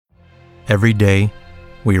Every day,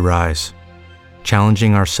 we rise,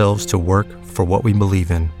 challenging ourselves to work for what we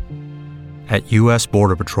believe in. At U.S.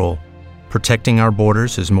 Border Patrol, protecting our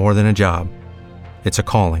borders is more than a job. It's a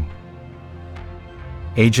calling.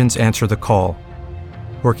 Agents answer the call,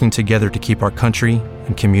 working together to keep our country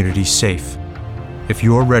and communities safe. If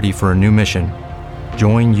you are ready for a new mission,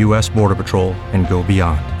 join U.S. Border Patrol and go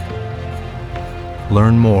beyond.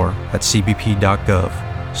 Learn more at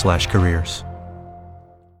cbp.gov/careers.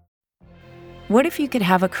 What if you could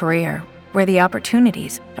have a career where the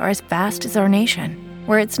opportunities are as vast as our nation,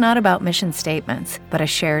 where it's not about mission statements, but a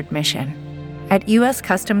shared mission? At U.S.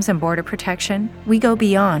 Customs and Border Protection, we go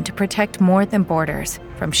beyond to protect more than borders,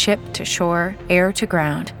 from ship to shore, air to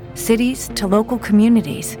ground, cities to local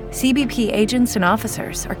communities. CBP agents and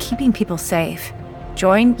officers are keeping people safe.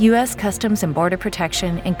 Join U.S. Customs and Border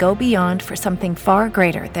Protection and go beyond for something far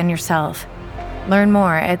greater than yourself. Learn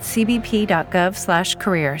more at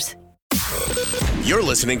cbp.gov/careers. You're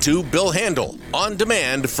listening to Bill Handel on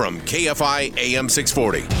demand from KFI AM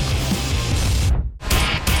 640.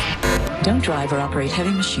 Don't drive or operate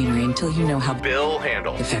heavy machinery until you know how Bill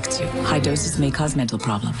Handel affects you. High doses may cause mental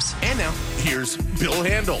problems. And now, here's Bill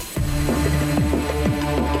Handel.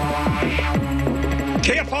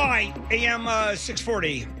 KFI AM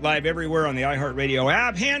 640, live everywhere on the iHeartRadio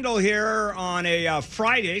app. Handel here on a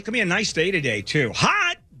Friday. It's going to be a nice day today, too.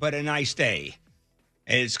 Hot, but a nice day.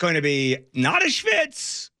 It's going to be not a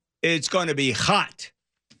schwitz. It's going to be hot.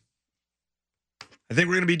 I think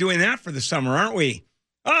we're going to be doing that for the summer, aren't we?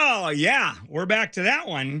 Oh, yeah. We're back to that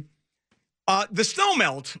one. The snow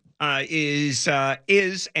melt is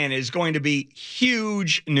and is going to be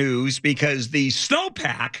huge news because the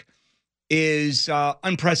snowpack is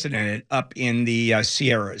unprecedented up in the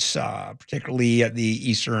Sierras, particularly the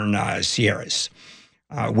eastern Sierras,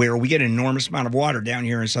 where we get an enormous amount of water down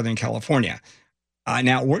here in Southern California.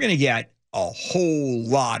 Now, we're going to get a whole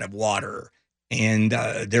lot of water, and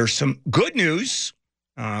there's some good news.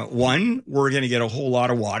 One, we're going to get a whole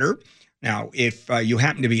lot of water. Now, if you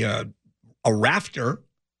happen to be a rafter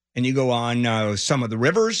and you go on some of the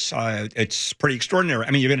rivers, it's pretty extraordinary.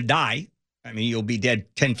 I mean, you're going to die. I mean, you'll be dead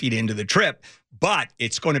 10 feet into the trip, but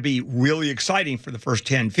it's going to be really exciting for the first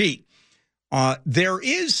 10 feet. There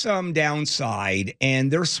is some downside,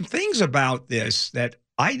 and there's some things about this that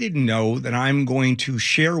I didn't know that I'm going to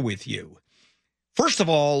share with you. First of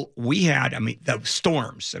all, we had, the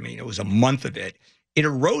storms. It was a month of it. It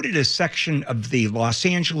eroded a section of the Los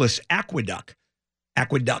Angeles aqueduct,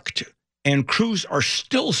 and crews are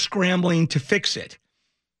still scrambling to fix it.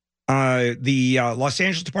 The Los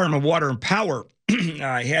Angeles Department of Water and Power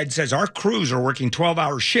head says our crews are working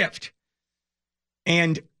 12-hour shift.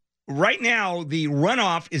 And right now, the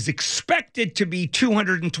runoff is expected to be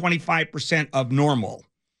 225% of normal.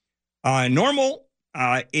 Normal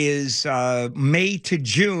is May to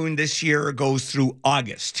June. This year goes through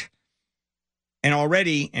August. And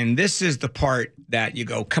already, and this is the part that you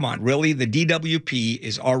go, come on, really? The DWP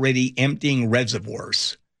is already emptying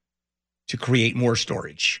reservoirs to create more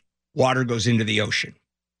storage. Water goes into the ocean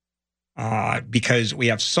because we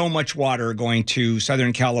have so much water going to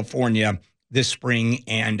Southern California this spring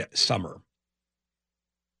and summer.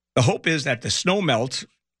 The hope is that the snow melt,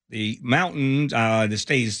 the mountain,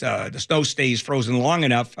 the snow stays frozen long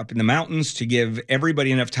enough up in the mountains to give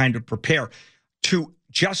everybody enough time to prepare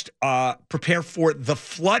for the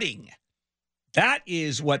flooding. That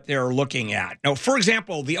is what they're looking at. Now, for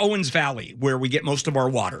example, the Owens Valley, where we get most of our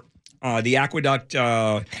water, the aqueduct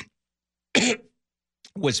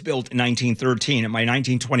was built in 1913. And by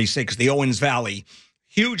 1926, the Owens Valley,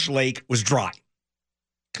 huge lake, was dry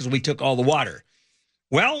because we took all the water.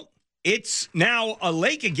 Well, it's now a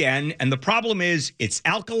lake again, and the problem is it's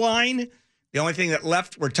alkaline. The only thing that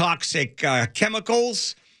left were toxic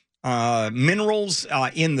chemicals, minerals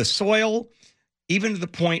in the soil, even to the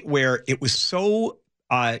point where it was so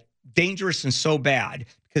dangerous and so bad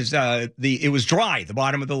because it was dry. The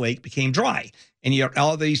bottom of the lake became dry, and you had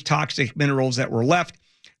all these toxic minerals that were left.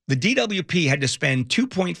 The DWP had to spend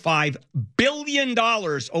 $2.5 billion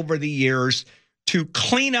over the years to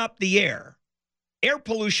clean up the air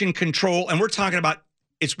pollution control, and we're talking about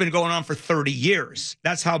it's been going on for 30 years.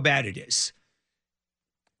 That's how bad it is.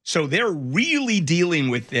 So they're really dealing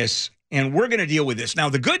with this, and we're going to deal with this. Now,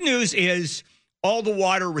 the good news is all the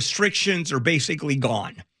water restrictions are basically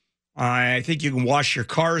gone. I think you can wash your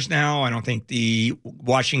cars now. I don't think the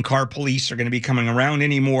washing car police are going to be coming around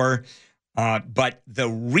anymore. But the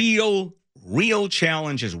real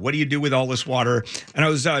challenge is what do you do with all this water? And I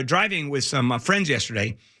was driving with some friends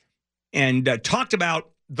yesterday and talked about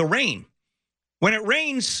the rain. When it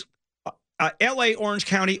rains, LA, Orange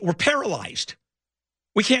County, we're paralyzed.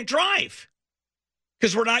 We can't drive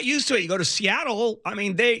because we're not used to it. You go to Seattle, I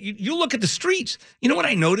mean, you look at the streets. You know what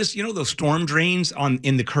I noticed? You know those storm drains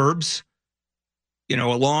in the curbs,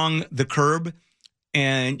 along the curb,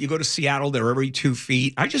 and you go to Seattle, they're every 2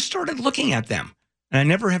 feet. I just started looking at them, and I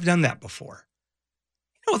never have done that before.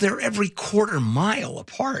 They're every quarter mile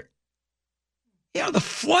apart. The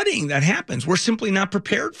flooding that happens, we're simply not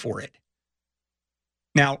prepared for it.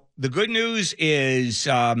 Now, the good news is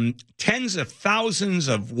tens of thousands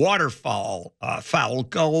of waterfowl, fowl,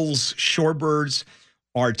 gulls, shorebirds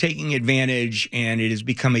are taking advantage, and it has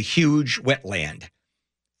become a huge wetland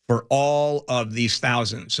for all of these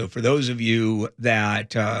thousands. So for those of you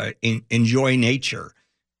that enjoy nature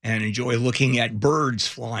and enjoy looking at birds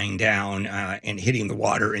flying down and hitting the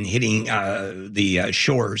water and hitting the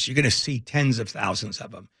shores, you're going to see tens of thousands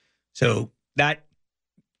of them. So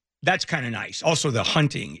that's kind of nice. Also, the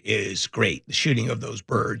hunting is great. The shooting of those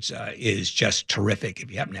birds is just terrific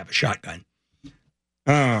if you happen to have a shotgun.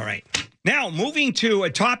 All right. Now, moving to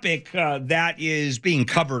a topic that is being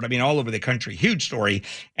covered, all over the country. Huge story.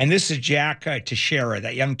 And this is Jack Teixeira,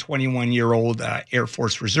 that young 21-year-old Air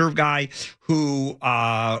Force Reserve guy who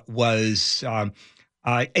was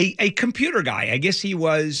a computer guy. I guess he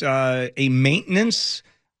was a maintenance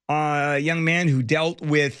young man who dealt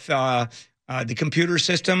with the computer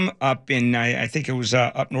system up in, I think it was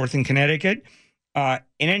up north in Connecticut. In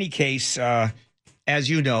any case, as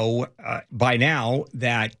you know by now,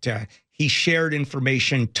 that he shared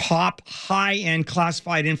information, top high-end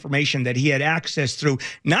classified information that he had access through,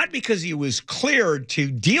 not because he was cleared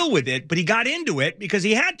to deal with it, but he got into it because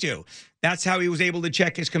he had to. That's how he was able to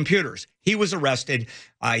check his computers. He was arrested.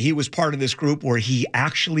 He was part of this group where he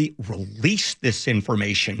actually released this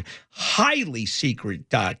information, highly secret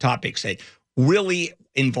topics that really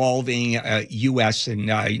involving U.S. and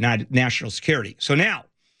United national security. So now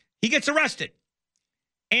he gets arrested.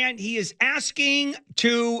 And he is asking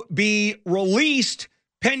to be released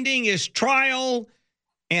pending his trial.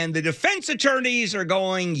 And the defense attorneys are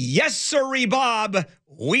going, yes, sirree, Bob,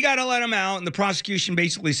 we got to let him out. And the prosecution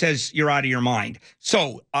basically says, you're out of your mind.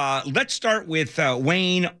 So let's start with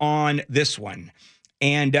Wayne on this one.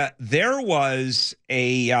 And there was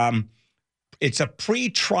it's a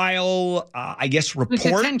pre-trial,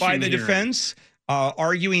 report by the defense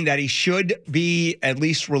arguing that he should be at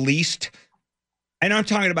least released. And I'm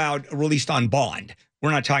talking about released on bond.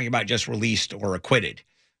 We're not talking about just released or acquitted.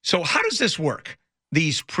 So how does this work,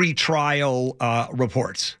 these pre-trial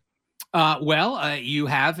reports? You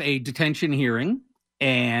have a detention hearing,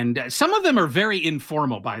 and some of them are very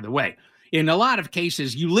informal, by the way. In a lot of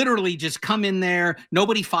cases, you literally just come in there,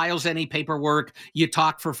 nobody files any paperwork, you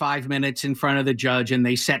talk for 5 minutes in front of the judge, and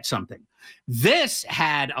they set something. This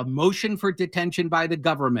had a motion for detention by the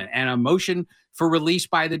government and a motion for release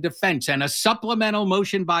by the defense and a supplemental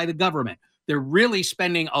motion by the government. They're really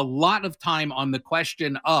spending a lot of time on the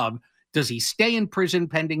question of, does he stay in prison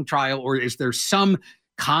pending trial, or is there some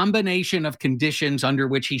combination of conditions under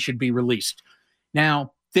which he should be released?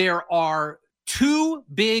 Now, there are two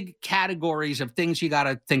big categories of things you got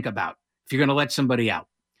to think about if you're going to let somebody out.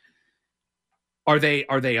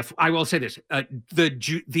 I will say this,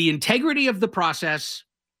 the integrity of the process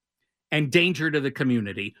and danger to the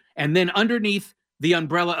community. And then underneath the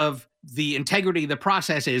umbrella of the integrity of the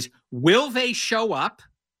process is, will they show up?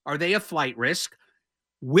 Are they a flight risk?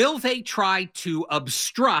 Will they try to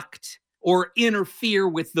obstruct or interfere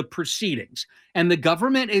with the proceedings? And the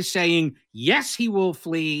government is saying, yes, he will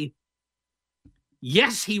flee.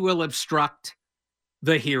 Yes, he will obstruct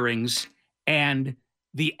the hearings. And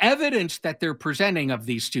the evidence that they're presenting of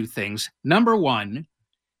these two things, number one,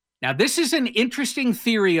 now this is an interesting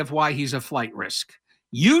theory of why he's a flight risk.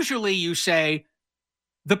 Usually you say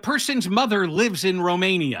the person's mother lives in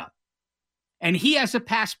Romania and he has a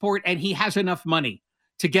passport and he has enough money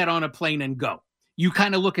to get on a plane and go. You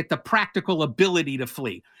kind of look at the practical ability to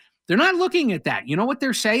flee. They're not looking at that. You know what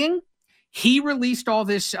they're saying? He released all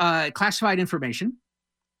this classified information.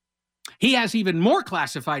 He has even more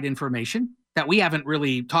classified information that we haven't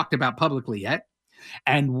really talked about publicly yet.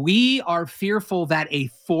 And we are fearful that a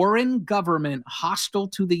foreign government hostile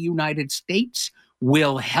to the United States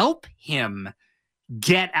will help him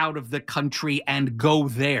get out of the country and go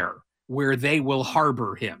there where they will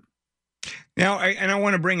harbor him. Now, I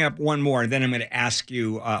want to bring up one more, then I'm going to ask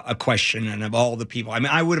you a question. And of all the people,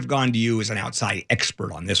 I would have gone to you as an outside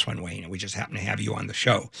expert on this one, Wayne, and we just happen to have you on the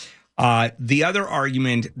show. The other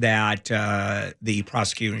argument that the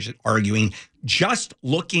prosecutors are arguing, just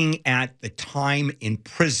looking at the time in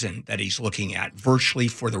prison that he's looking at, virtually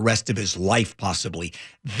for the rest of his life possibly,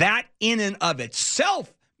 that in and of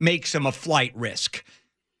itself makes him a flight risk.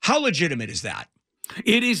 How legitimate is that?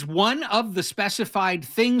 It is one of the specified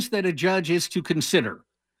things that a judge is to consider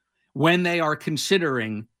when they are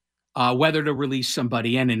considering whether to release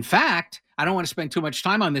somebody. And in fact, I don't want to spend too much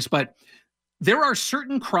time on this, but there are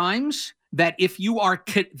certain crimes that if you are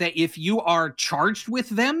charged with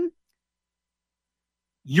them,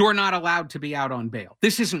 you're not allowed to be out on bail.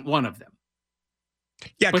 This isn't one of them.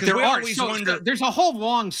 Yeah, but wonder. There's a whole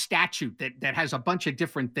long statute that has a bunch of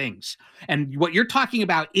different things. And what you're talking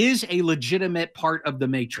about is a legitimate part of the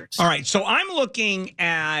matrix. All right. So I'm looking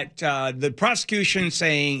at the prosecution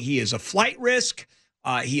saying he is a flight risk.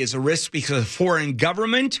 He is a risk because the foreign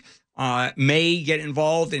government may get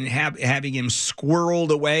involved in having him squirreled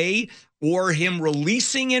away, or him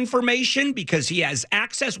releasing information because he has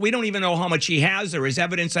access. We don't even know how much he has. There is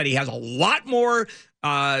evidence that he has a lot more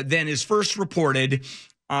than is first reported.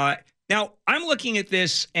 Now, I'm looking at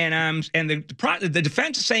this, and the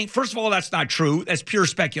defense is saying, first of all, that's not true. That's pure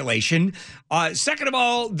speculation. Second of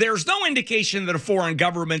all, there's no indication that a foreign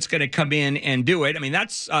government's going to come in and do it. I mean,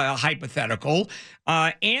 that's hypothetical.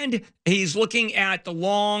 And he's looking at the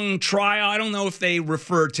long trial. I don't know if they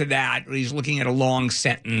refer to that. He's looking at a long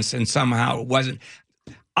sentence, and somehow it wasn't.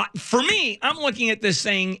 For me, I'm looking at this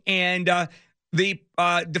thing, and the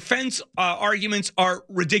defense arguments are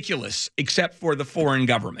ridiculous, except for the foreign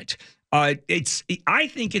government. I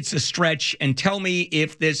think it's a stretch, and tell me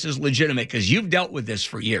if this is legitimate, because you've dealt with this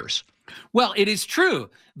for years. Well, it is true.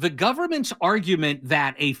 The government's argument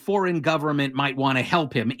that a foreign government might want to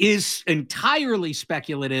help him is entirely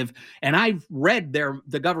speculative, and I've read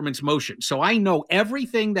the government's motion, so I know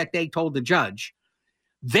everything that they told the judge.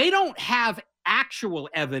 They don't have actual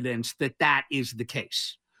evidence that that is the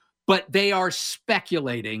case, but they are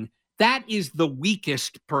speculating. That is the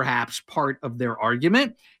weakest, perhaps, part of their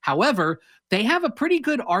argument. However, they have a pretty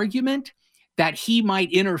good argument that he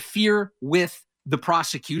might interfere with the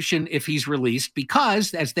prosecution if he's released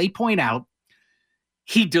because, as they point out,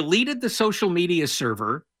 he deleted the social media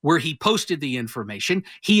server where he posted the information.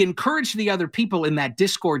 He encouraged the other people in that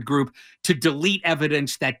Discord group to delete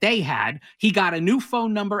evidence that they had. He got a new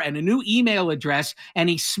phone number and a new email address, and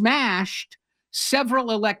he smashed several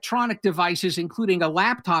electronic devices, including a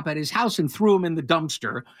laptop at his house, and threw them in the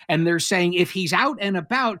dumpster. And they're saying if he's out and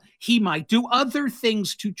about, he might do other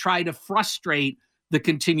things to try to frustrate the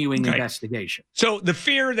continuing investigation. So the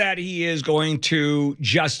fear that he is going to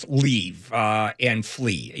just leave and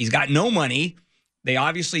flee. He's got no money. They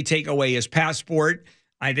obviously take away his passport.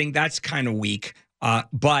 I think that's kind of weak.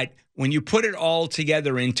 But when you put it all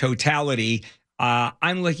together in totality,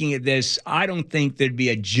 I'm looking at this. I don't think there'd be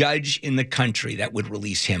a judge in the country that would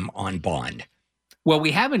release him on bond. Well,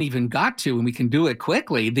 we haven't even got to, and we can do it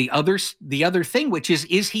quickly, the other thing, which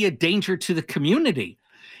is he a danger to the community?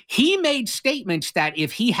 He made statements that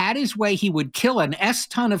if he had his way, he would kill an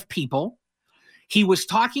S-ton of people. He was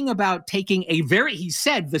talking about taking he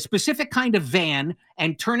said, the specific kind of van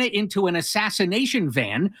and turn it into an assassination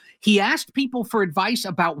van. He asked people for advice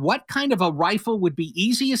about what kind of a rifle would be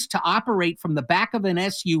easiest to operate from the back of an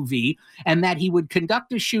SUV, and that he would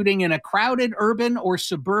conduct a shooting in a crowded urban or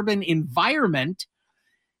suburban environment.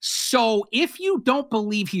 So if you don't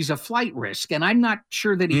believe he's a flight risk, and I'm not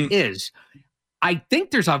sure that he is, I think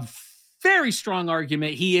there's a very strong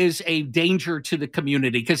argument he is a danger to the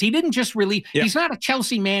community, because he didn't just he's not a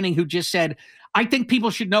Chelsea Manning who just said, I think people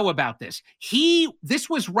should know about this. This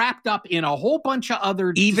was wrapped up in a whole bunch of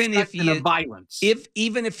other discussion of violence.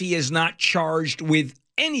 Even if he is not charged with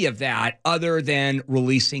any of that other than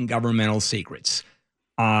releasing governmental secrets.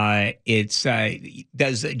 Does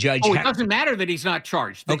the judge it doesn't matter that he's not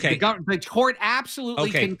charged. The court absolutely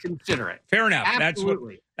can consider it. Fair enough.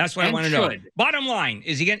 Absolutely. That's what I want to know. Bottom line,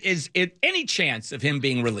 is it any chance of him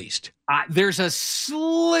being released? There's a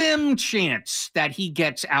slim chance that he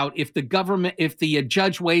gets out if the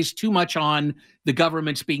judge weighs too much on the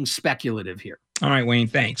government's being speculative here. All right, Wayne,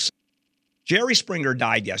 thanks. Jerry Springer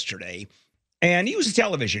died yesterday, and he was a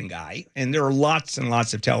television guy, and there are lots and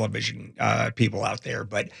lots of television people out there,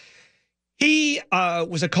 but he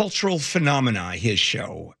was a cultural phenomena, his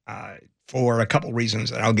show, for a couple reasons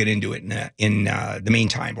that I'll get into it in the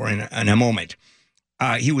meantime, or in a moment.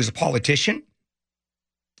 He was a politician,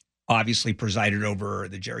 obviously presided over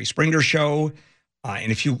the Jerry Springer show.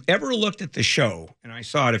 And if you ever looked at the show, and I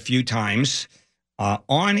saw it a few times,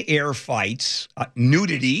 on-air fights,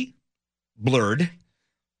 nudity, blurred,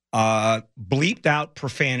 bleeped out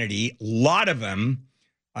profanity, a lot of them,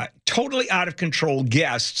 totally out of control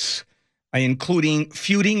guests, including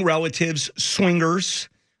feuding relatives, swingers,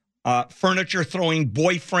 furniture throwing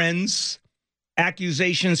boyfriends,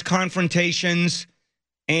 accusations, confrontations,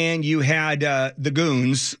 And you had the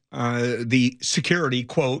goons, the security,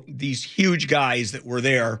 quote, these huge guys that were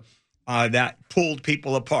there that pulled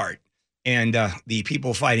people apart. And the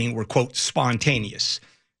people fighting were, quote, spontaneous.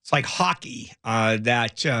 It's like hockey,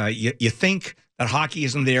 that you think that hockey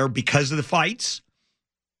isn't there because of the fights.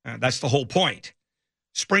 That's the whole point.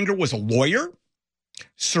 Springer was a lawyer,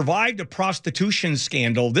 survived a prostitution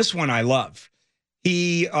scandal. This one I love.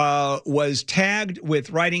 He was tagged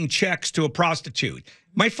with writing checks to a prostitute.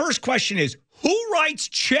 My first question is, who writes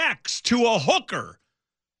checks to a hooker?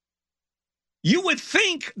 You would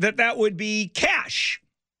think that that would be cash.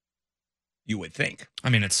 You would think. I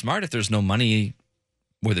mean, it's smart if there's no money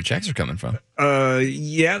where the checks are coming from.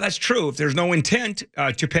 Yeah, that's true. If there's no intent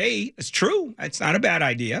to pay, it's true. It's not a bad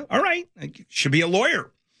idea. All right. Should be a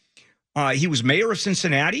lawyer. He was mayor of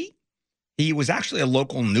Cincinnati. He was actually a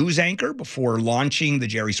local news anchor before launching the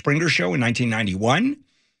Jerry Springer Show in 1991.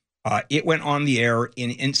 It went on the air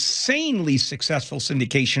in insanely successful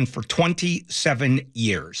syndication for 27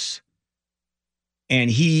 years.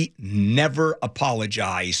 And he never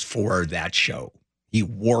apologized for that show. He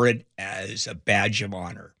wore it as a badge of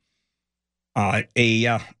honor.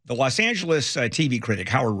 The Los Angeles TV critic,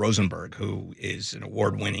 Howard Rosenberg, who is an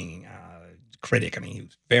award-winning critic, I mean, he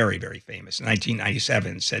was very, very famous, in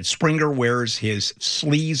 1997, said, Springer wears his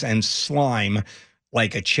sleaze and slime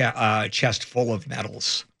like a chest full of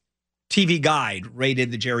medals. TV Guide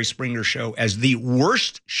rated the Jerry Springer Show as the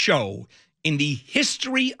worst show in the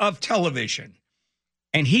history of television.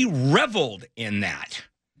 And he reveled in that.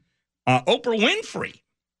 Oprah Winfrey,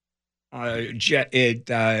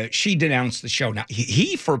 she denounced the show. Now,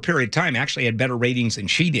 he, for a period of time, actually had better ratings than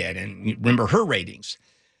she did. And remember her ratings.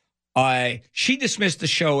 She dismissed the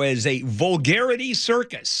show as a vulgarity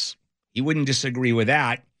circus. He wouldn't disagree with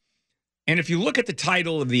that. And if you look at the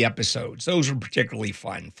title of the episodes, those were particularly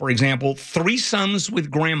fun. For example, Threesomes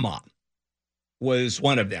with Grandma was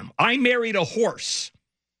one of them. I Married a Horse.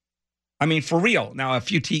 I mean, for real. Now, a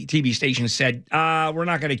few TV stations said, we're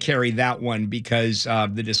not going to carry that one because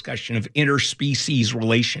of the discussion of interspecies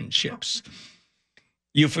relationships.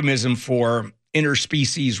 Euphemism for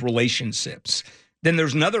interspecies relationships. Then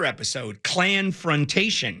there's another episode,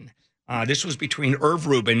 Clanfrontation. This was between Irv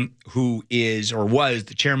Rubin, who is or was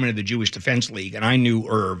the chairman of the Jewish Defense League, and I knew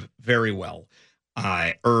Irv very well.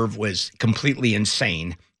 Irv was completely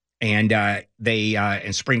insane, and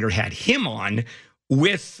and Springer had him on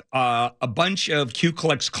with a bunch of Ku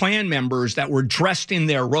Klux Klan members that were dressed in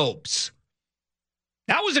their robes.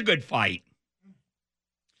 That was a good fight.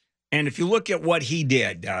 And if you look at what he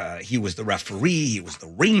did, he was the referee, he was the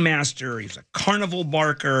ringmaster, he was a carnival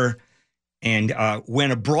barker. And when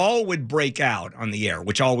a brawl would break out on the air,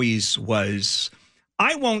 which always was,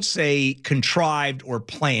 I won't say contrived or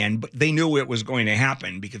planned, but they knew it was going to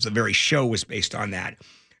happen because the very show was based on that.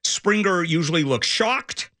 Springer usually looked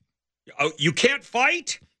shocked. Oh, you can't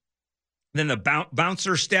fight? Then the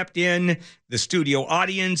bouncer stepped in, the studio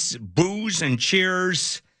audience, boos and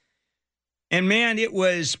cheers. And man, it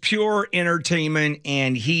was pure entertainment,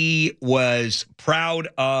 and he was proud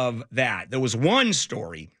of that. There was one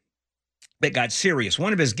story that got serious.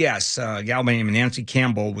 One of his guests, a gal named Nancy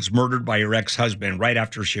Campbell, was murdered by her ex-husband right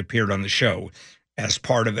after she appeared on the show as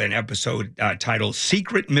part of an episode titled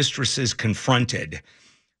Secret Mistresses Confronted.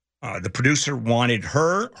 The producer wanted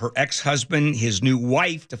her ex-husband, his new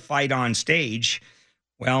wife, to fight on stage.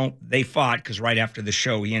 Well, they fought because right after the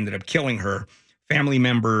show, he ended up killing her. Family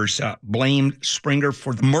members blamed Springer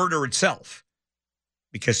for the murder itself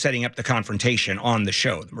because setting up the confrontation on the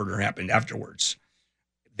show. The murder happened afterwards.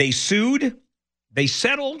 They sued. They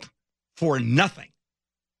settled for nothing.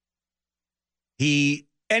 He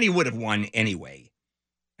would have won anyway.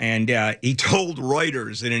 And he told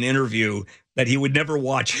Reuters in an interview that he would never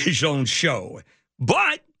watch his own show,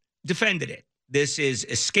 but defended it. This is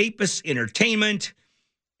escapist entertainment.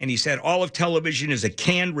 And he said all of television is a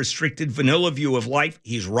canned, restricted, vanilla view of life.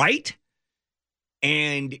 He's right.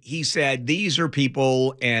 And he said these are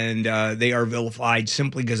people, and they are vilified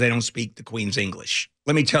simply because they don't speak the Queen's English.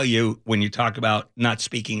 Let me tell you, when you talk about not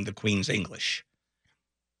speaking the Queen's English.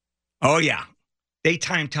 Oh, yeah.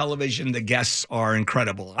 Daytime television, the guests are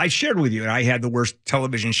incredible. I shared with you, and I had the worst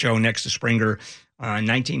television show next to Springer.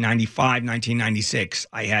 1995, 1996,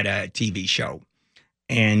 I had a TV show.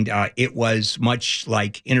 And it was much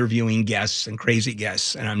like interviewing guests and crazy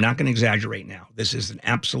guests. And I'm not going to exaggerate now. This is an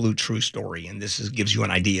absolute true story. And this gives you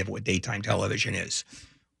an idea of what daytime television is.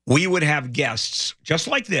 We would have guests just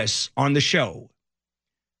like this on the show.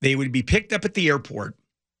 They would be picked up at the airport.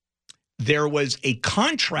 There was a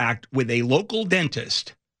contract with a local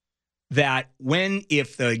dentist that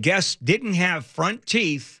if the guest didn't have front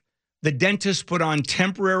teeth, the dentist put on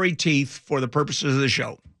temporary teeth for the purposes of the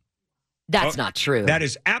show. That's not true. That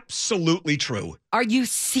is absolutely true. Are you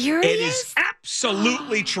serious? It is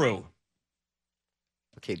absolutely true.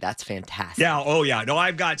 Okay, that's fantastic. Yeah. Oh, yeah. No,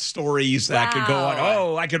 I've got stories that could go on.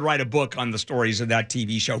 Oh, I could write a book on the stories of that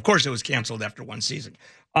TV show. Of course, it was canceled after one season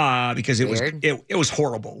because it was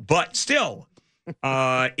horrible. But still,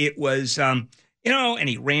 it was, and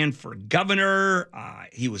he ran for governor.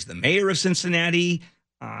 He was the mayor of Cincinnati.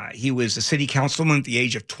 He was a city councilman at the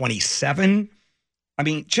age of 27. I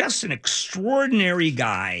mean, just an extraordinary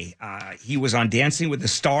guy. He was on Dancing with the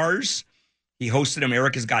Stars. He hosted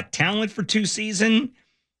America's Got Talent for 2 seasons.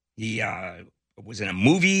 He was in a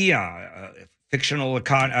movie, a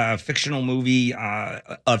fictional movie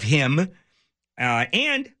of him.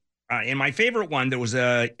 And in my favorite one, there was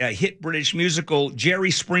a hit British musical,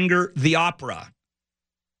 Jerry Springer, The Opera.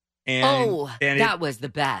 And that was the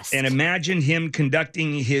best. And imagine him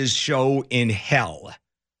conducting his show in hell.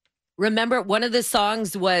 Remember, one of the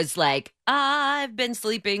songs was like, I've been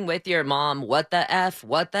sleeping with your mom. What the F?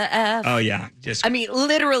 What the F? Oh, yeah. I mean,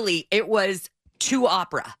 literally, it was to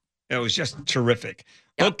opera. It was just terrific.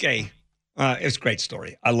 Yep. Okay. It's a great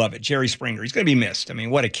story. I love it. Jerry Springer. He's going to be missed. I mean,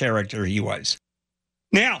 what a character he was.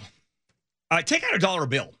 Now, take out a dollar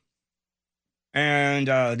bill. And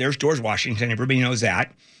there's George Washington. Everybody knows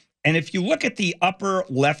that. And if you look at the upper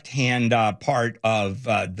left-hand part of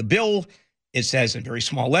the bill, it says in very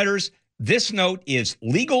small letters, this note is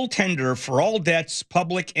legal tender for all debts,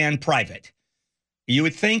 public and private. You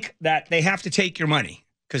would think that they have to take your money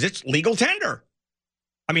because it's legal tender.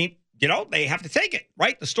 I mean, they have to take it,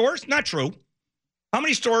 right? The stores, not true. How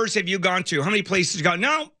many stores have you gone to? How many places you gone?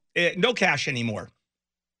 No cash anymore.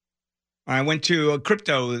 I went to a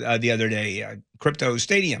crypto the other day, crypto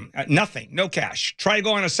stadium. Nothing, no cash. Try to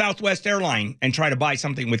go on a Southwest airline and try to buy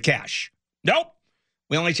something with cash. Nope.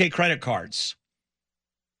 We only take credit cards.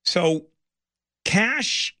 So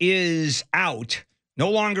cash is out. No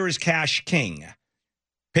longer is cash king.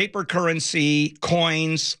 Paper currency,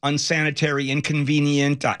 coins, unsanitary,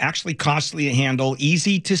 inconvenient, actually costly to handle,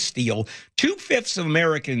 easy to steal. 2/5 of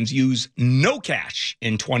Americans use no cash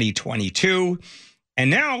in 2022. And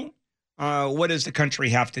now, what does the country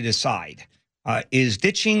have to decide? Is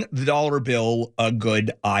ditching the dollar bill a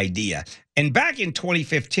good idea? And back in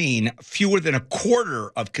 2015, fewer than a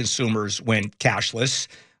quarter of consumers went cashless.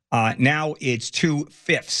 Now it's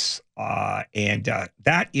 2/5. And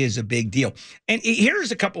that is a big deal. And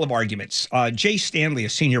here's a couple of arguments. Jay Stanley, a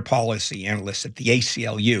senior policy analyst at the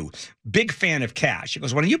ACLU, big fan of cash. He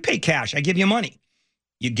goes, when you pay cash, I give you money.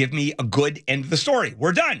 You give me a good end of the story.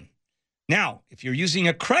 We're done. Now, if you're using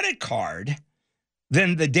a credit card,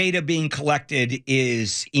 then the data being collected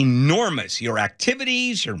is enormous. Your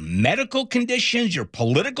activities, your medical conditions, your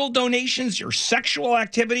political donations, your sexual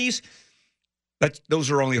activities. Those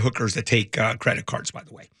are only hookers that take credit cards, by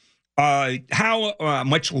the way. How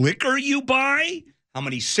much liquor you buy, how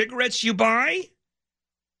many cigarettes you buy.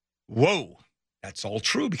 Whoa, that's all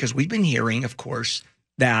true because we've been hearing, of course,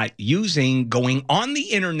 that going on the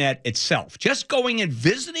internet itself, just going and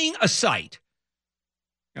visiting a site,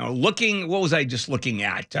 what was I just looking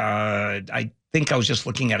at? I think I was just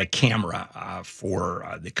looking at a camera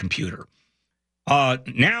for the computer.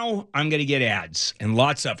 Now I'm going to get ads and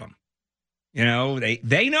lots of them.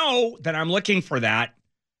 They know that I'm looking for that.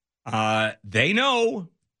 They know,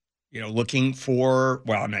 looking for,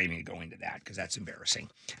 well, I'm not even going to go into that because that's embarrassing.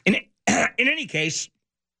 In any case,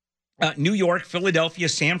 New York, Philadelphia,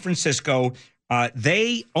 San Francisco,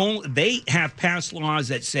 they have passed laws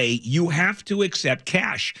that say you have to accept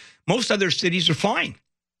cash. Most other cities are fine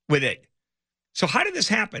with it. So how did this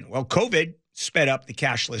happen? Well, COVID sped up the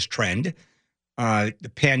cashless trend.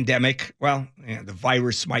 The pandemic, the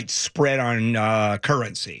virus might spread on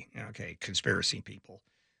currency. Okay, conspiracy people.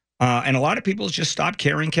 And a lot of people just stopped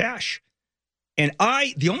carrying cash. And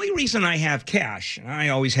the only reason I have cash, and I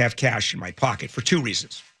always have cash in my pocket for 2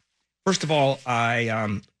 reasons. First of all,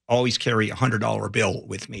 I always carry a $100 bill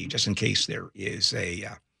with me just in case there is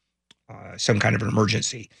some kind of an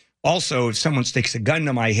emergency. Also, if someone sticks a gun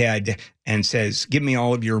to my head and says, give me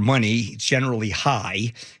all of your money, it's generally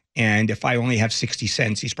high. And if I only have 60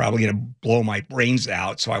 cents, he's probably going to blow my brains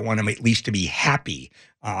out. So I want him at least to be happy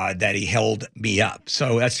that he held me up.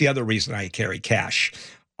 So that's the other reason I carry cash.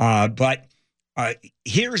 But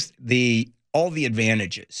here's all the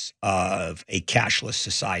advantages of a cashless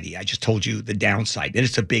society. I just told you the downside, and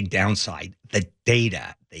it's a big downside, the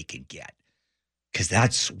data they can get, because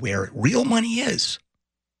that's where real money is.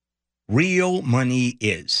 Real money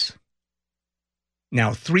is.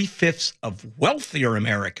 Now, 3/5 of wealthier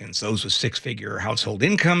Americans, those with 6-figure household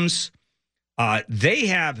incomes, They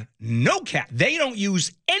have no cash. They don't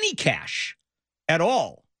use any cash at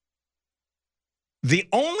all. The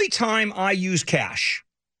only time I use cash,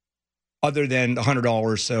 other than the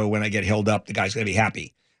 $100, so when I get held up, the guy's going to be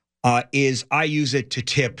happy, is I use it to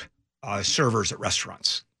tip servers at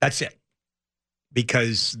restaurants. That's it.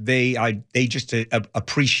 Because they just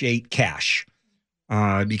appreciate cash.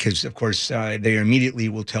 Because, of course, they immediately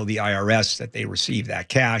will tell the IRS that they received that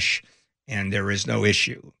cash, and there is no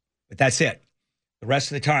issue. But that's it. The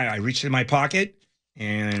rest of the time, I reach in my pocket,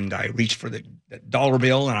 and I reach for the dollar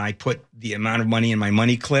bill, and I put the amount of money in my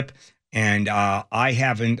money clip. And I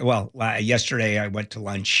haven't, yesterday I went to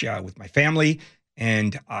lunch with my family,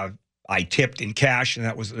 and I tipped in cash, and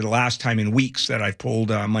that was the last time in weeks that I've pulled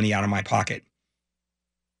money out of my pocket.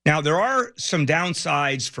 Now, there are some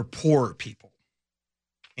downsides for poor people,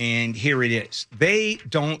 and here it is. They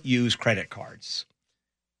don't use credit cards.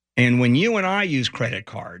 And when you and I use credit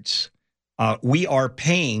cards, we are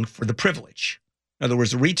paying for the privilege. In other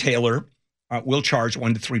words, the retailer will charge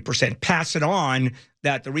 1% to 3%. Pass it on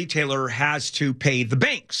that the retailer has to pay the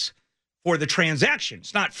banks for the transaction.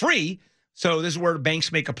 It's not free, so this is where the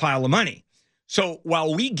banks make a pile of money. So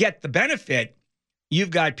while we get the benefit, you've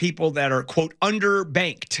got people that are, quote,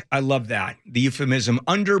 underbanked. I love that, the euphemism,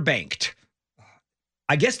 underbanked.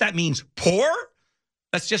 I guess that means poor.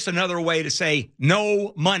 That's just another way to say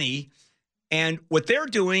no money. And what they're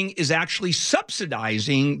doing is actually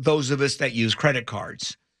subsidizing those of us that use credit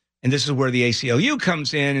cards. And this is where the ACLU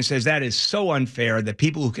comes in and says that is so unfair that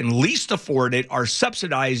people who can least afford it are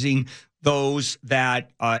subsidizing those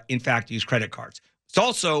that, in fact, use credit cards. It's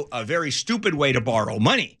also a very stupid way to borrow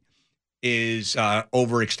money, is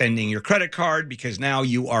overextending your credit card, because now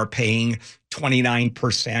you are paying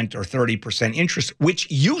 29% or 30% interest,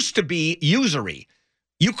 which used to be usury.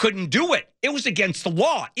 You couldn't do it. It was against the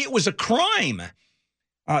law. It was a crime.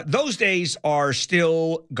 Those days are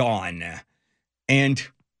still gone. And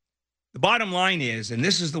the bottom line is, and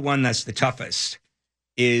this is the one that's the toughest,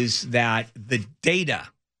 is that the data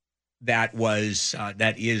that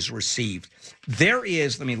is received. There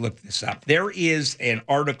is, let me look this up. There is an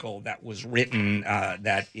article that was written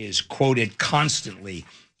that is quoted constantly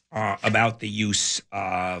about the use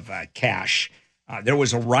of cash. There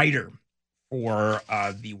was a writer for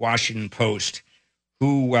the Washington Post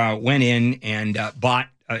who went in and bought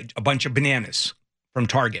a bunch of bananas from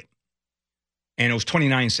Target, and it was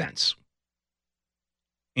 29 cents.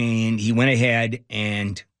 And he went ahead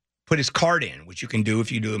and put his card in, which you can do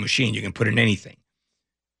if you do a machine. You can put in anything.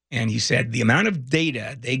 And he said the amount of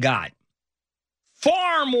data they got,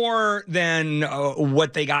 far more than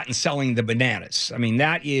what they got in selling the bananas. I mean,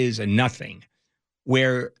 that is a nothing.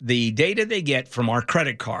 Where the data they get from our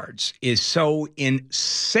credit cards is so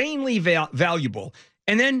insanely valuable.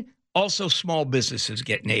 And then also small businesses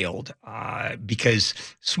get nailed because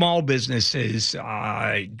small businesses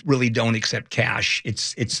really don't accept cash.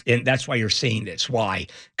 And that's why you're seeing this. Why?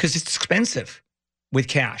 Because it's expensive with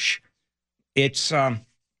cash. It's,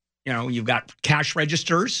 you've got cash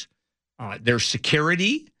registers. There's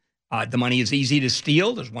security. The money is easy to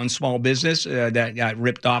steal. There's one small business that got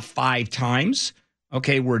ripped off 5 times.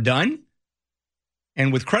 Okay, we're done.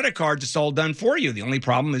 And with credit cards, it's all done for you. The only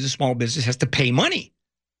problem is a small business has to pay money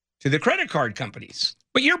to the credit card companies.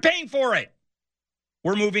 But you're paying for it.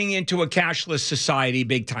 We're moving into a cashless society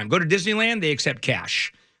big time. Go to Disneyland, they accept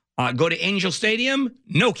cash. Go to Angel Stadium,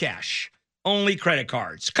 no cash. Only credit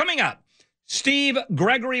cards. Coming up, Steve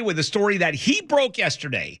Gregory with a story that he broke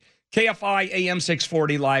yesterday. KFI AM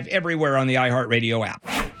 640 live everywhere on the iHeartRadio app.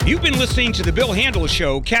 You've been listening to The Bill Handle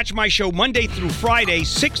Show. Catch my show Monday through Friday,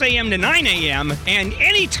 6 a.m. to 9 a.m. and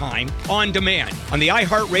anytime on demand on the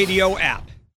iHeartRadio app.